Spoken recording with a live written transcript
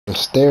The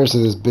stairs to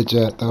this bitch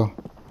at though.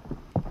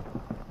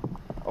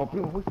 Oh,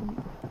 Primo, wait for me.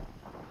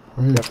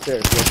 Where?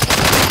 Upstairs.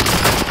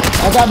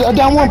 I got I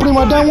down one, Primo.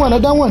 I down one. I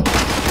down one.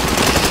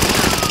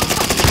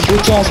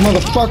 Bitch ass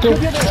motherfucker.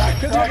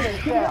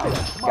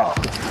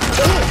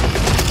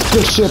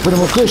 Good shit,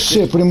 Primo. Good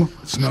shit, Primo.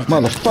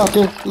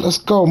 Motherfucker. Let's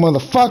go,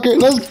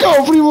 motherfucker. Let's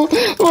go, Primo.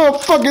 What I'm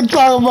fucking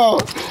talking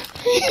about?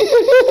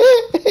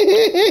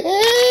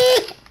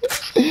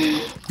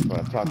 What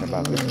I'm talking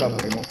about. Good stuff,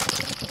 Primo.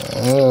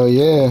 Hell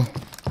yeah.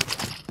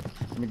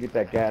 Let me get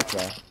that gas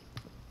man.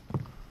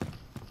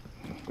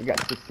 We got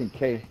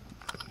 16K.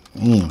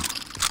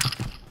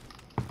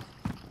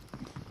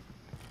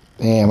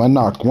 Damn, I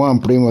knocked one,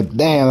 Primo.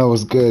 Damn, that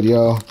was good,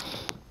 yo.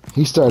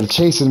 He started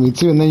chasing me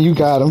too, and then you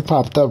got him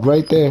popped up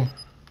right there.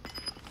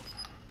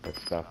 Good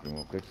stuff,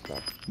 Primo. Good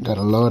stuff. Got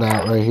a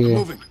loadout right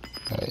here.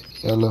 Right,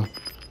 yellow.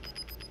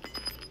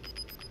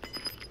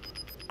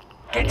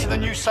 Get to the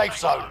new safe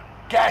zone.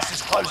 Gas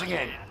is closing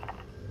in.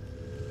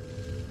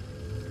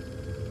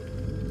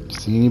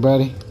 See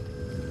anybody?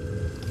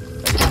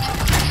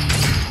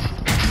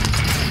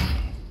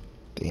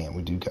 Damn,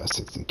 we do got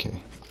 16K.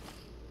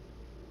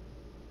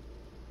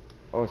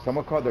 Oh,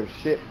 someone called their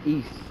ship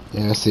east.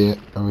 Yeah, I see it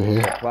over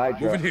here. Supply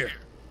drop. Moving here.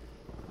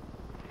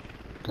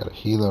 Got a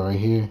healer right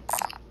here.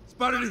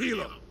 Spotted a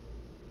healer.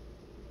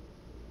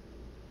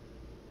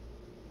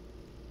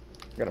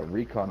 Got a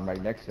recon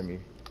right next to me.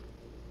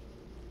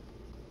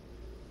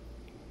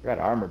 Got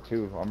armor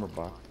too, armor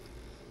box.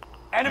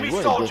 Enemy What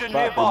a soldier good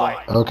spot,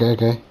 nearby. Okay,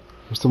 okay.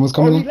 Someone's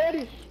coming in. Got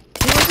him.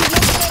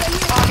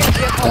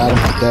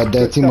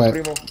 Dead. Team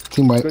wipe.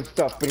 Team wipe. Good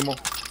stuff, Primo.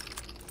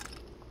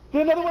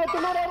 There's another one at the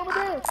loadout over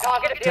there.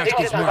 Target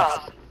objective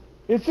marked.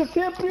 It's just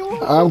him, Primo.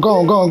 I'm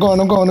going.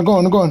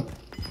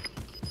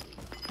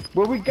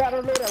 Where we got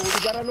our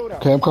loadout.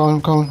 Okay, I'm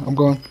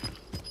going.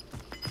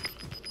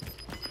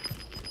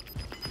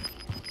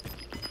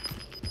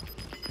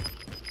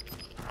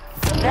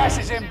 Gas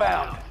is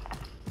inbound.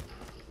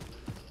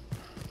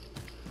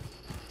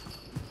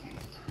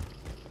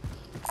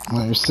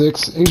 Minor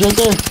 6. He's right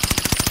there.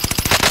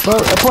 Bro,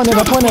 I pointed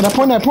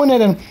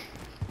at him.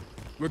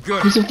 We're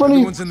good. He's in front of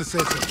you. Everyone's in the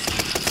safe zone.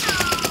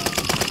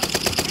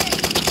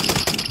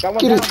 Got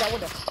one Get down, it. got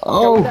one down.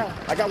 Oh.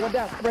 I got one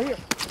down. Right here.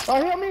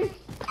 Oh, hear me.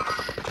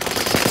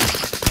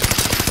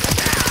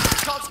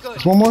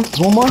 There's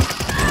one more.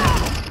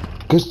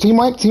 Good team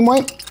wipe. Team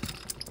white.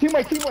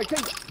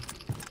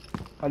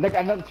 I got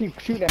another team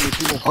shooting at me,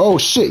 Primo. Oh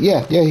shit,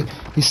 yeah.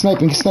 He's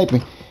sniping.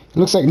 It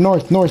looks like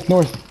north.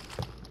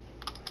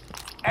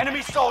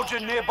 Enemy soldier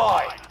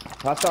nearby.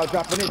 Hostile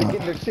dropping in and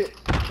getting their shit.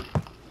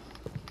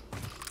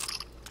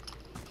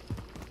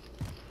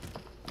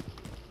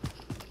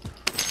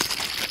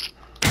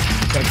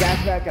 Got a gas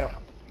bag, got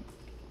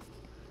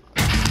a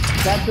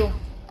satchel.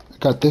 I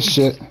got this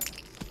shit.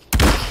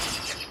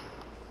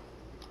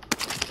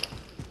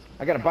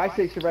 I got a buy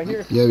station right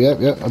here.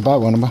 Yep. I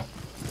bought one.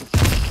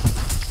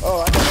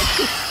 Oh, I got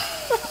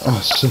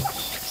Oh shit.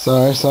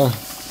 Sorry.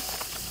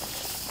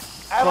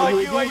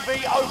 Allied UAV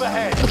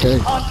overhead. Okay.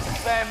 Hunt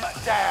them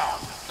down.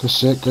 Good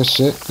shit.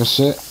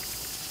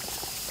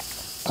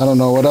 I don't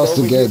know what else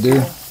to get,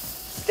 dude.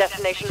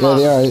 Destination Yeah,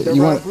 they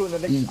marked. are.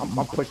 You want?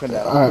 I'm pushing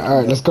that. All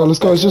right. Let's go. It's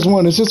just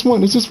one.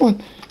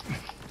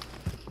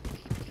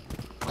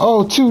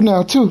 Oh, two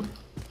now.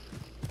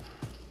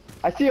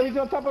 I see him. He's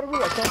on top of the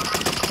roof. I saw him.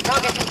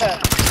 Target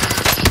confirmed.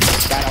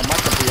 God, I'm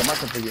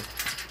marking for you.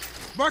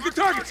 Marking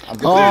targets.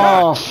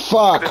 Oh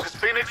fuck. This is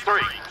Phoenix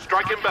 3.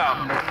 Strike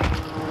inbound.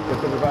 Get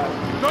to the revive.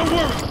 Don't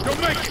worry.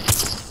 Don't make it.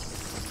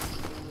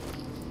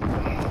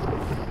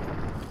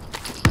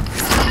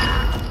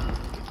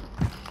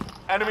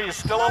 Enemy is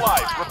still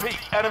alive. Repeat,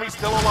 enemy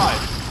still alive.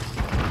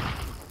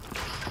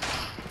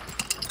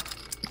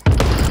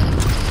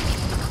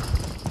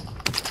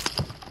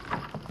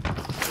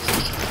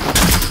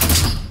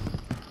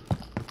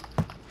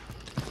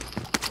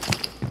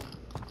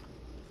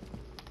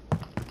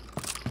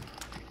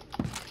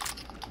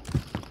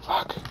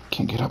 Fuck.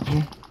 Can't get up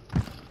here.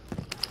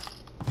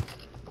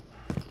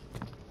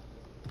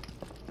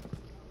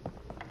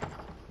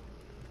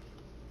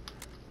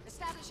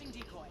 Establishing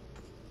decoy.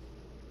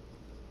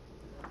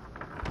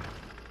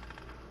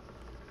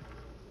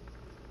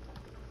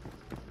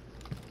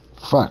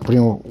 Fuck,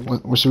 Primo.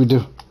 What should we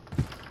do?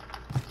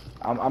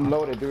 I'm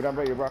loaded, dude. I'm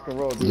ready to rock and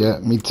roll, dude. Yeah,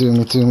 me too.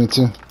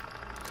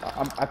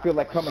 I feel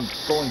like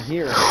going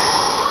here.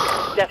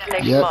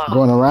 Destination Yep, marked.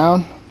 going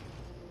around.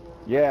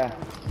 Yeah.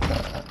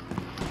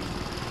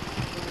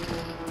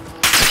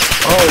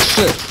 Oh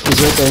shit! He's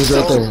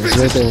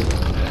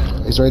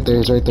right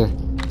there.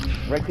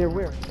 Right there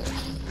where?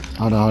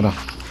 Hold on.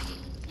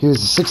 He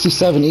was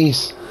 67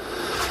 east.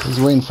 He's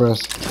waiting for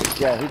us.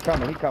 Yeah, he's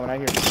coming. I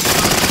hear him.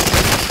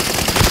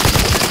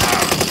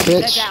 Bitch.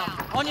 They're down.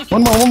 On your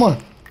One more.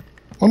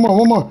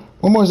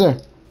 One more's there.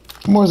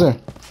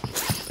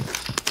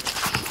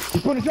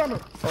 He's putting his armor.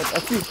 Oh, I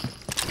see.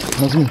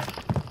 That's me. I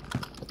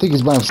think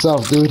he's by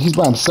himself, dude. He's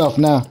by himself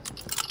now.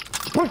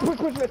 Push.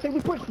 I think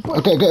we push.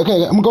 Okay. I'm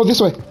gonna go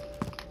this way.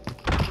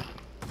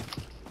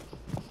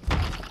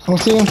 I don't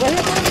see him.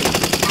 Right here.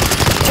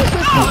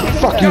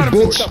 Fuck you,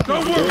 bitch.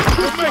 Don't worry.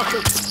 We'll make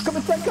it. Come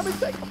inside, come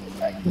inside, come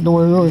inside. Don't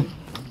worry, don't worry.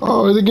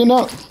 Oh, is it getting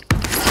out?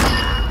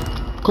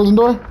 Closing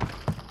door.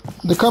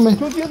 They're coming.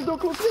 Close the other door,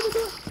 close the other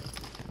door.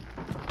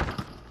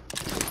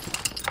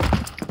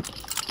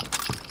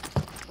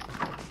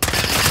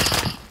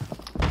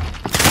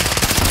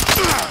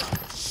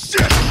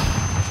 Shit!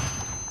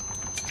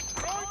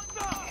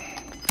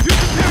 Use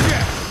the tear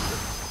gas.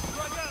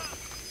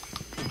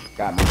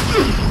 Got me.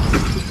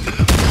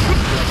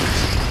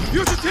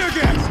 Use the tear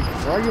gas.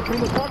 Where are you,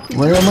 Primo? Talk to me.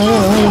 Right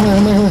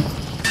here.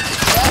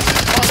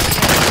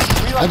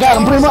 I got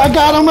him, Primo. I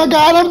got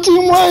him.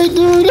 Team White,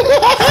 dude.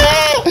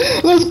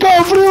 Let's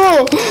go,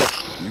 Primo.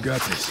 You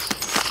got this.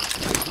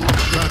 You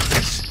got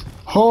this.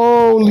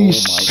 Holy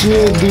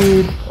shit,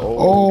 dude.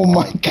 Oh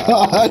my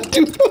god,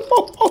 dude.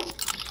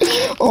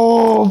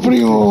 Oh,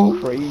 Primo.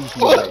 Crazy.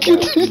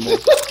 Fucking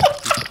He's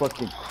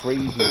fucking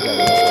crazy. I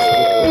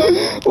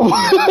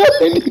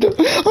need a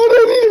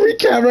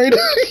recap right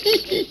now.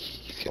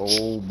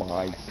 Oh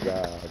my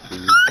god,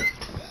 dude.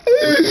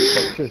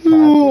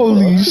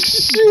 Holy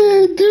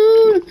shit,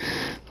 dude.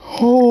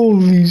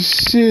 Holy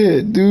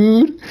shit,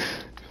 dude.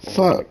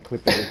 Fuck.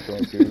 Clip of this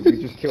joint, dude. We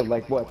just killed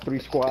like what, 3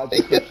 squads or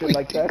some shit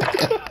like that?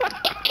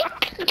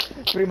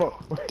 Primo,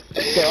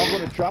 okay, I'm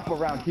gonna drop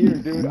around here,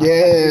 dude.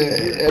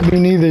 Yeah, me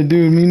neither,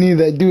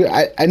 dude. Dude,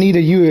 I need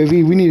a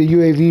UAV. We need a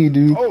UAV,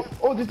 dude.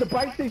 Oh, there's a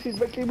bike station.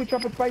 Can we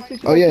drop a bike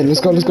station? Oh, yeah, let's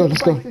go. Bike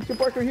station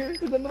Parker here.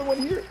 There's another one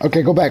here.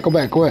 Okay, go back.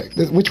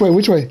 Which way?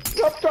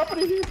 Drop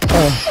it here.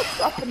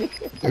 Drop it here.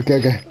 Okay.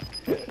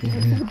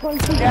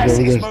 Gas There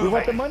we is go. You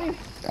want the moving.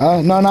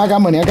 money? No, I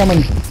got money.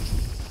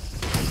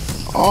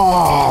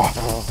 Oh,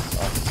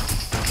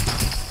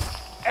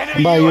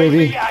 Enemy Buy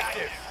UAV UAV.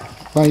 active.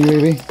 my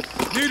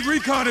UAV. Need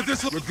recon at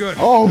this. We're good.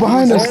 Oh,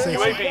 behind us.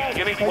 UAV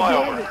giving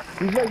flyover.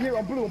 He's right here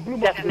on blue.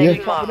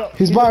 Destination marked.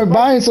 He's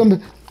buying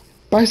some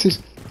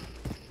bicycles.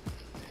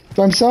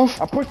 By himself?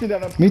 I'm pushing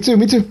that up. Me too.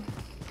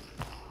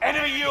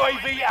 Enemy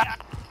UAV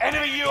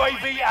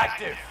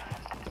active.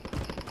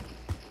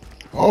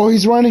 Oh,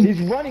 he's running. He's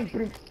running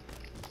through.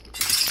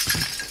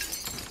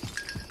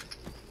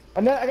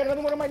 And then I got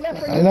another one on my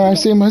left. Right I know, I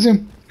see him.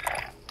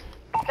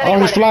 Oh,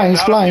 he's flying.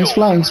 Ready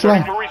for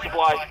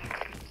resupply.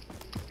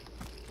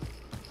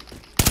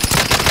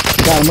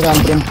 Got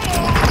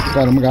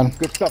him, Primo.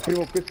 Good stuff,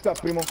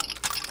 Primo.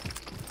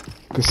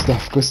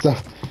 Good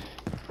stuff.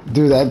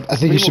 Dude, I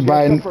think you should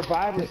buy it. For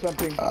 5 or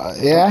something.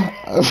 Yeah?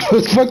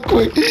 Fuck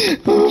quick.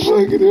 Oh,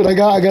 fuck, dude. I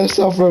got a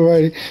cell phone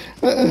already.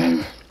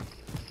 I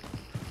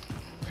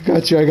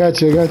got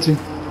you.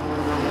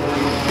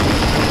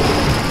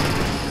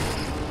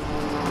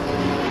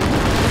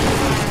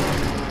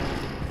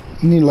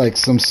 Need like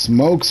some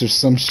smokes or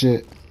some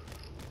shit.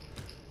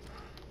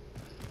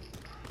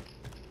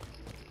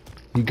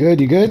 You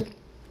good?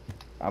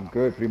 I'm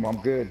good, Primo. I'm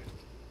good.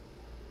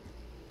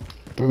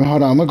 But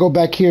hold on, I'm gonna go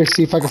back here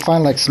see if I can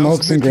find like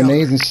smokes and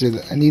grenades and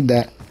shit. I need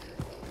that.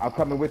 I'm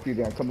coming with you,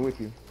 Dan.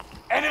 Enemy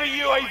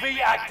UAV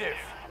active.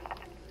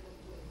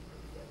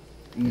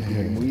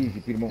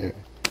 Easy, Primo. Yeah.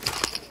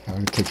 I'm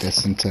gonna take that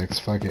syntax.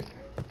 Fuck it.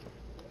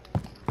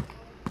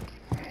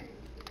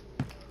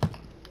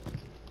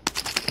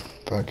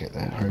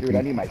 That hurt Dude, me.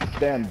 I need my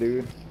stem,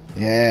 dude.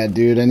 Yeah,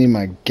 dude, I need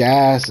my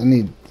gas.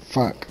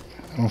 Fuck.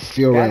 I don't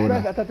feel right Gas with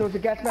mask? that. I thought there was a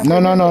gas mask. No.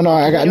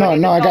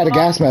 I got a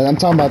gas mask. I'm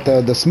talking about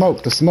the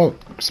smoke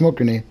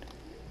grenade.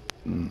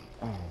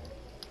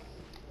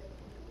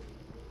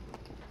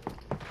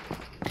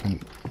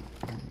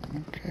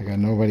 Okay, I got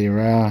nobody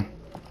around.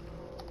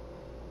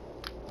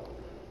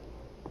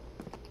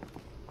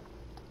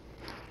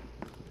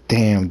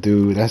 Damn,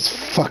 dude, that's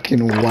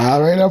fucking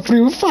wild right now.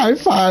 Primo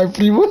 5-5,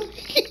 Primo.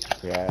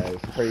 Yeah,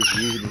 it's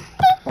crazy.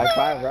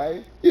 5-5,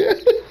 right? Yeah.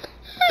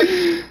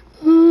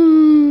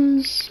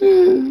 Oh, shit.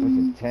 That was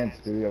intense,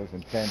 dude. That was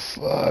intense.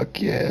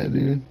 Fuck yeah,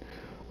 dude.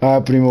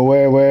 Alright, Primo,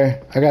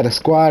 where? I got a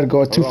squad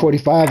go at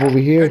 245 over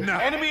here.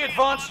 Enemy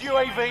advanced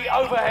UAV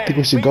overhead. I think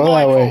we should Be go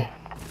that mindful. way.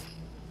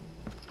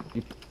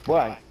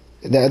 Why?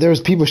 There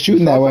was people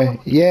shooting that way.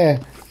 Yeah.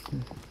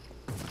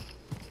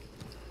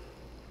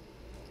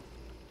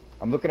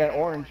 I'm looking at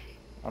orange.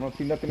 I don't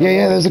see nothing.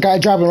 Yeah, there's a guy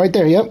dropping right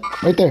there. Yep,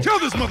 right there. Kill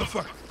this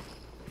motherfucker.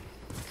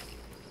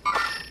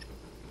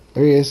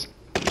 There he is.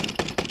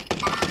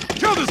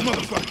 Kill this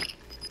motherfucker.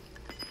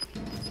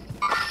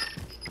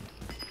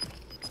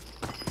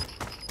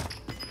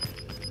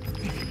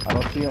 I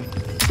don't see him.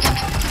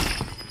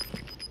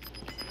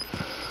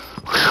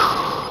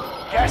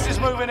 Gas is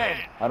moving in.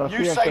 I don't New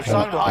see him. safe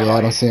zone Yeah, I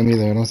don't highlighted.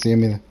 see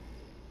him either.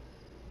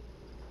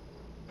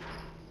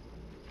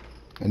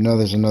 I know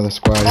there's another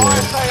squad Fire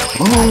here.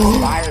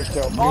 sale. Fire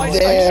sale. Fire Yeah,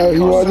 station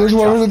you want this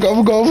costs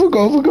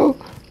one? Go.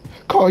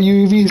 Call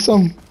UAV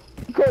something.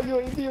 Call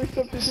UAV or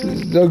something,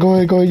 dude. No, go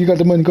ahead. You got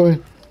the money. Go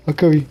ahead. I'll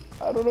cover you.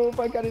 I don't know if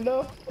I got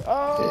enough.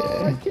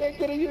 Oh, I can't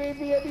get a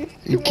UAV at least.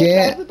 You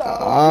can't?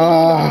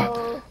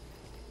 No.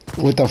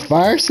 With the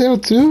fire sale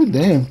too?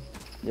 Damn.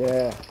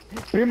 Yeah.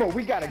 Primo,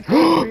 we gotta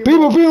go.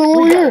 People, over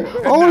We here.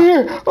 gotta go. Over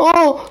here.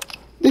 Oh,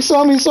 they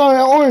saw me. Sorry,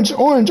 orange.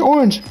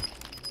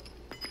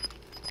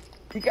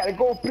 We gotta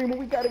go, primo.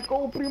 We gotta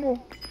go,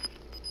 primo.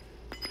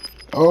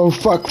 Oh,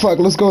 fuck.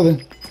 Let's go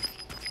then.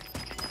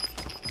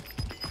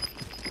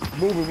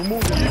 We're moving.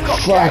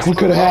 Fuck, we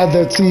could have had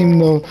that team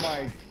though.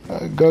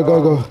 My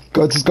Go.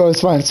 Just go.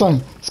 It's fine.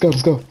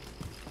 Let's go.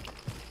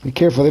 Be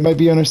careful. They might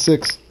be on our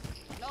 6.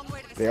 Long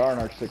way to the They are in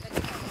our 6.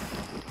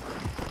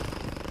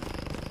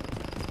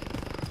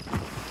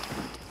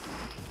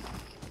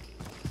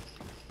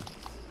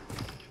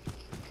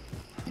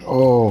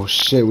 Oh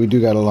shit, we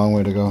do got a long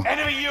way to go.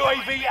 Enemy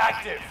UAV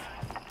active.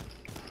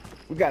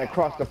 We gotta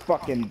cross the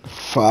fucking.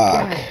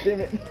 Fuck.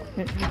 Damn it.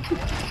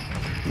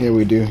 Yeah,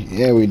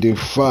 we do.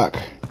 Fuck.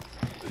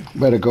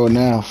 Better go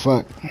now.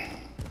 Fuck.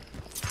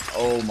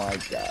 Oh my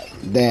god.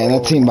 Damn,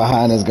 that team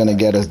behind is gonna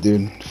get us,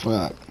 dude.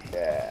 Fuck.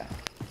 Yeah.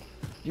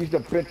 Use the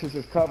benches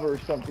as cover or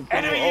something.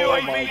 Enemy Oh my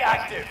UAV God.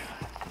 active.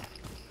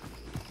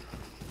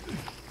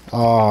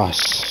 Oh,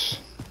 sh.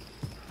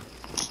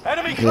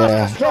 Enemy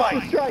Yeah.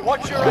 cluster strike.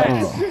 Watch your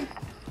head.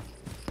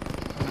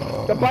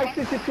 The bike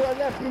is to our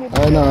left. Primo.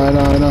 I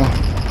know.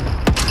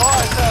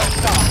 Fire sales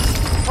done.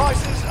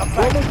 Prices are back.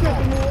 Almost there,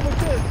 Primo, almost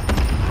there.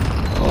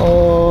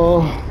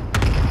 Oh.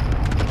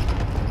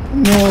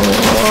 No.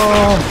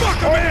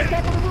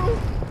 Top of the roof.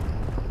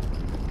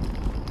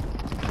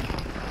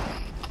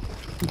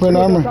 I'm putting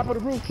armor. Top of the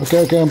roof.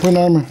 Okay, I'm putting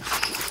armor.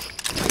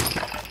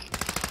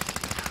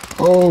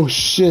 Oh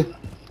shit.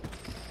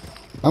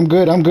 I'm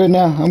good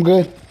now. I'm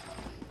good.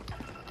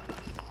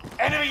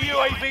 Enemy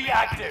UAV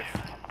active.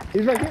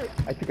 He's right here.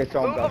 I think I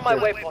saw him move on my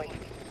downstairs. waypoint.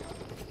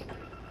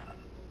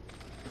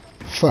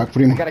 Fuck,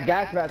 primo. Got a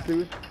gas mask,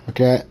 dude.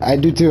 Okay, I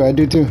do too.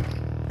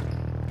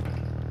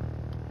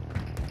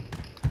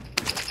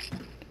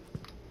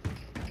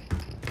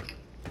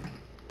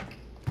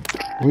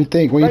 What do you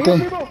think? Right here,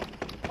 Primo.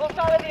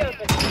 Hostile in the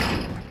open.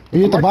 Are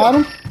you at the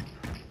bottom?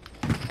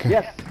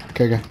 Yes.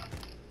 Okay.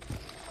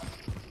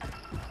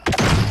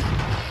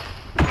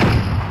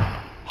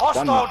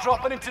 Hostile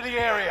dropping into the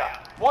area.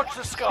 Watch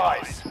the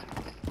skies.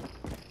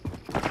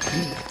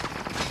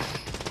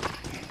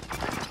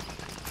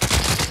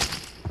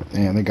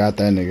 Damn, they got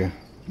that nigga.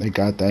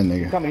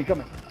 Coming.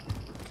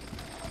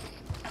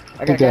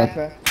 I got Get a gas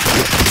that. mask.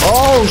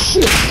 Oh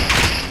shit!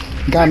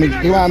 Got me.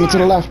 He got me to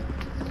the left.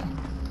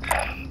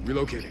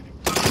 Relocated.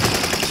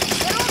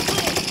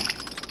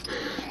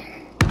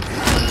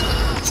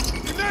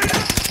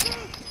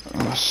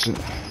 Oh shit.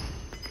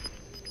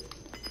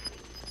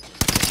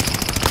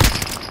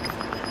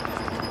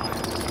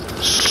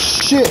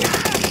 Shit!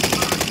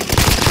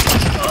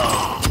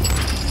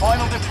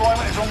 Final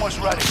deployment is almost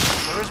ready.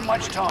 There isn't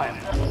much time.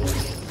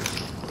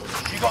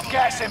 You got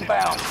gas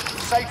inbound.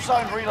 Safe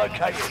zone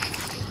relocated.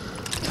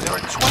 There are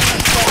 20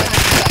 enemies.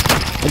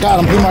 I got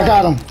him, Primo. I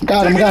got him.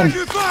 Got him. Got a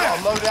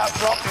loadout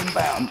drop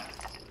inbound.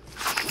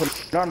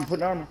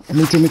 Put armor.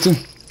 Me too.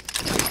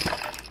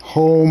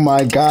 Oh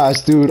my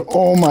gosh, dude.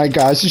 Oh my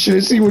gosh. You should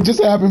have seen what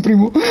just happened,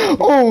 Primo.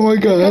 Oh my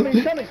god.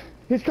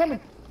 He's coming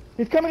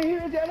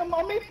here.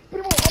 On me,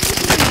 Primo.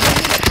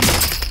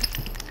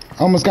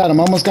 Almost got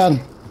him.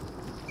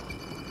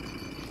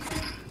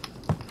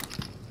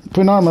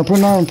 Putting armor.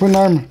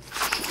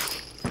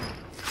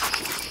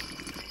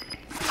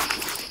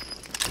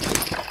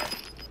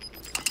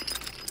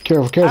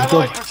 Careful.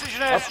 Allied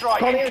precision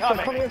airstrike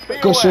incoming.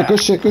 Good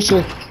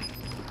shit.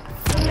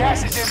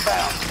 Gas is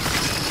inbound.